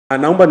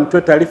Naomba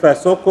nitoe taarifa ya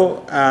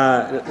soko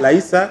la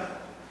hisa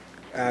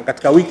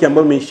katika wiki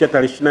ambayo imeishia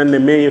tarehe 24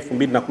 Mei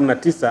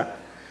 2019.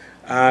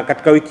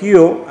 Katika wiki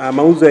hiyo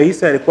mauzo ya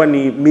hisa yalikuwa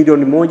ni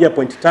milioni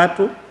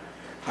 1.3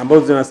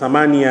 ambazo zina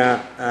thamani ya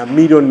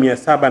milioni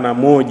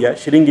 701,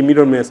 shilingi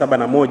milioni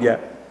 701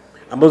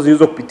 ambazo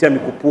zilizo kupitia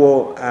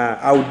mikupuo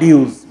au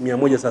deals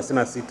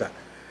 136.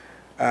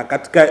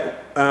 Katika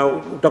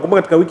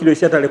utakumbuka katika wiki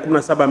iliyoishia tarehe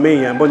 17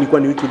 Mei ambayo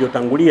ilikuwa ni wiki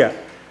iliyotangulia,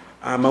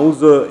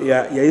 mauzo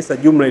ya hisa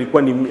jumla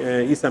ilikuwa ni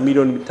hisa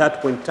milioni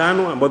 3.5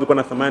 ambazo zilikuwa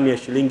na thamani ya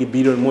shilingi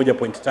bilioni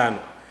 1.5.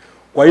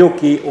 Kwa hiyo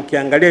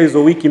ukiangalia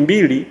hizo wiki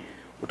mbili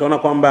utaona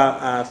kwamba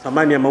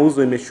thamani ya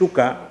mauzo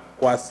imeshuka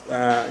kwa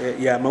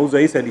ya mauzo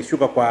ya hisa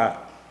ilishuka kwa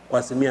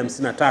asilimia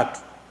 53.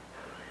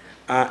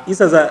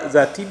 Hisa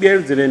za TBL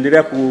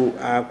zinaendelea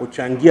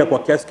kuchangia kwa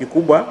kiasi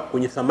kikubwa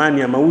kwenye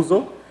thamani ya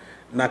mauzo,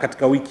 na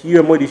katika wiki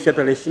hiyo moja ilishia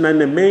tarehe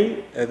 24 Mei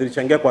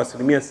zilichangia kwa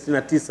asilimia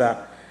 69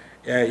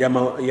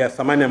 ya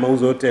thamani ya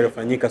mauzo yote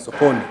yaliyofanyika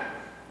sokoni,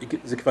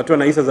 zikifuatiwa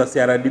na hisa za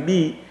CRDB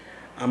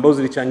ambazo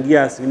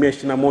zilichangia asilimia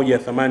 21 ya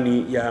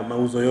thamani ya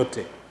mauzo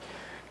yote.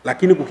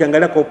 Lakini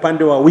kukiangalia kwa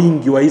upande wa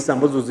wingi wa hisa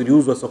ambazo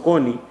ziliuzwa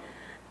sokoni,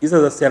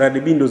 hisa za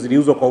CRDB ndio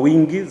ziliuzwa kwa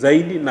wingi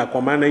zaidi, na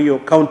kwa maana hiyo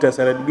kaunti ya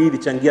CRDB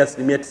ilichangia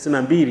asilimia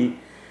 92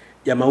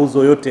 ya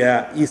mauzo yote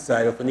ya hisa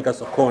yaliyofanyika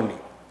sokoni.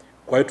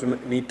 Kwa hiyo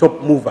ni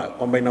top mover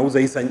kwamba inauza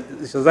hisa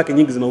zake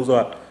nyingi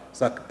zinauzwa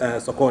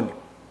sokoni,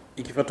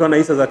 ikifuatiwa na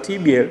hisa za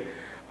TBL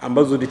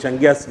ambazo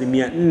zilichangia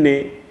asilimia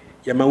 4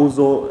 ya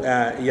mauzo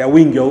ya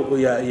wingi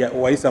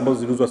wa hisa ambazo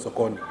ziliuzwa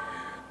sokoni.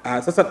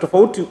 Sasa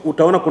tofauti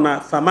utaona kuna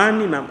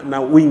thamani na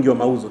wingi wa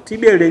mauzo.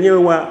 TBL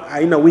yenyewe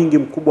haina wingi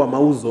mkubwa wa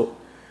mauzo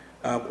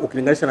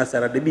ukilinganisha na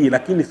CRDB,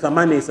 lakini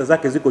thamani ya hisa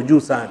zake ziko juu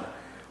sana.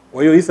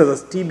 Kwa hiyo hisa za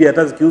TBL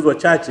hata zikiuzwa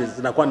chache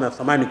zinakuwa na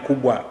thamani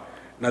kubwa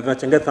na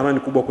zinachangia thamani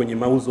kubwa kwenye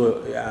mauzo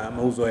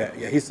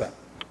ya hisa.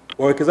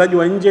 Wawekezaji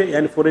wa nje,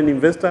 yani foreign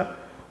investor,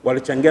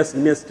 walichangia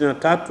asilimia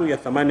 63 ya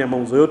thamani ya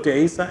mauzo yote ya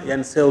hisa,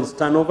 yani sales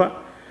turnover,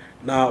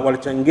 na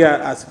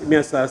walichangia asilimia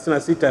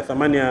 36 ya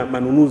thamani ya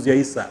manunuzi ya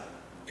hisa,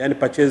 yani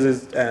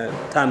purchases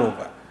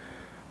turnover.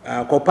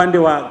 Kwa upande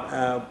wa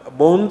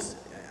bonds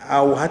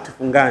au hati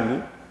fungani,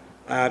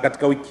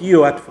 katika wiki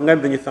hiyo hati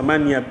fungani zenye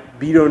thamani ya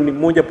bilioni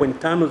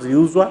 1.5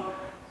 ziliuzwa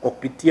kwa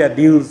kupitia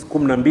deals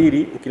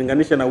 12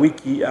 ukilinganisha na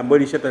wiki ambayo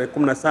ilishia tarehe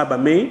 17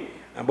 Mei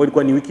ambayo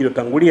ilikuwa ni wiki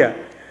iliyotangulia,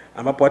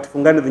 ambapo hati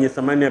fungani zenye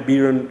thamani ya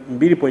bilioni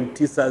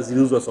 2.9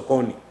 ziliuzwa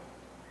sokoni.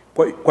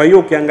 Kwa hiyo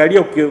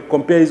ukiangalia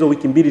compare hizo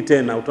wiki mbili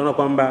tena utaona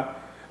kwamba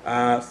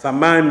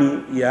thamani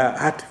ya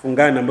hati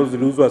fungani ambazo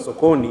ziliuzwa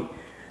sokoni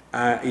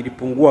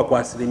ilipungua kwa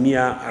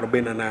asilimia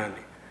 48.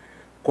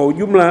 Kwa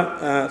ujumla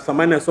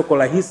thamani ya soko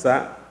la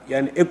hisa,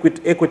 yani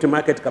equity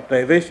market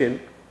capitalization,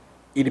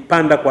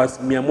 ilipanda kwa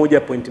asilimia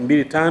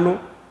 1.25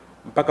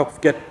 mpaka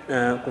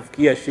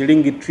kufikia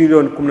shilingi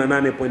trilioni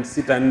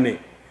 18.64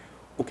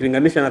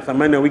 ukilinganisha na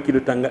thamani ya wiki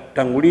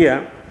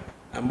iliyotangulia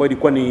ambayo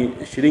ilikuwa ni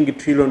shilingi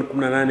trilioni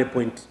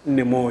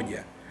 18.41.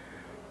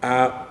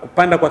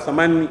 Kupanda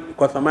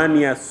kwa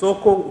thamani ya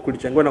soko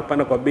kulichangiwa na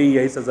kupanda kwa bei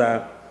ya hisa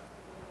za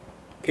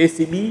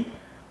KCB,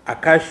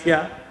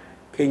 ACACIA,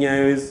 Kenya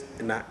AIRWAYS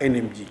na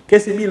NMG.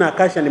 KCB na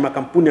ACACIA ni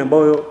makampuni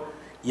ambayo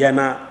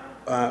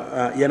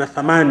yana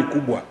thamani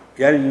kubwa,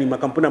 yani ni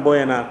makampuni ambayo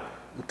yana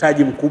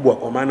mtaji mkubwa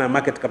kwa maana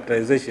market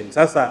capitalization.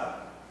 Sasa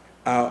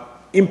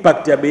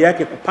impact ya bei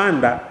yake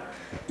kupanda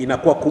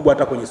inakuwa kubwa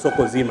hata kwenye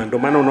soko zima, ndio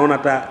maana unaona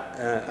hata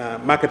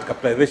market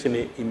capitalization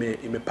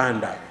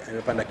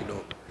imepanda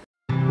kidogo.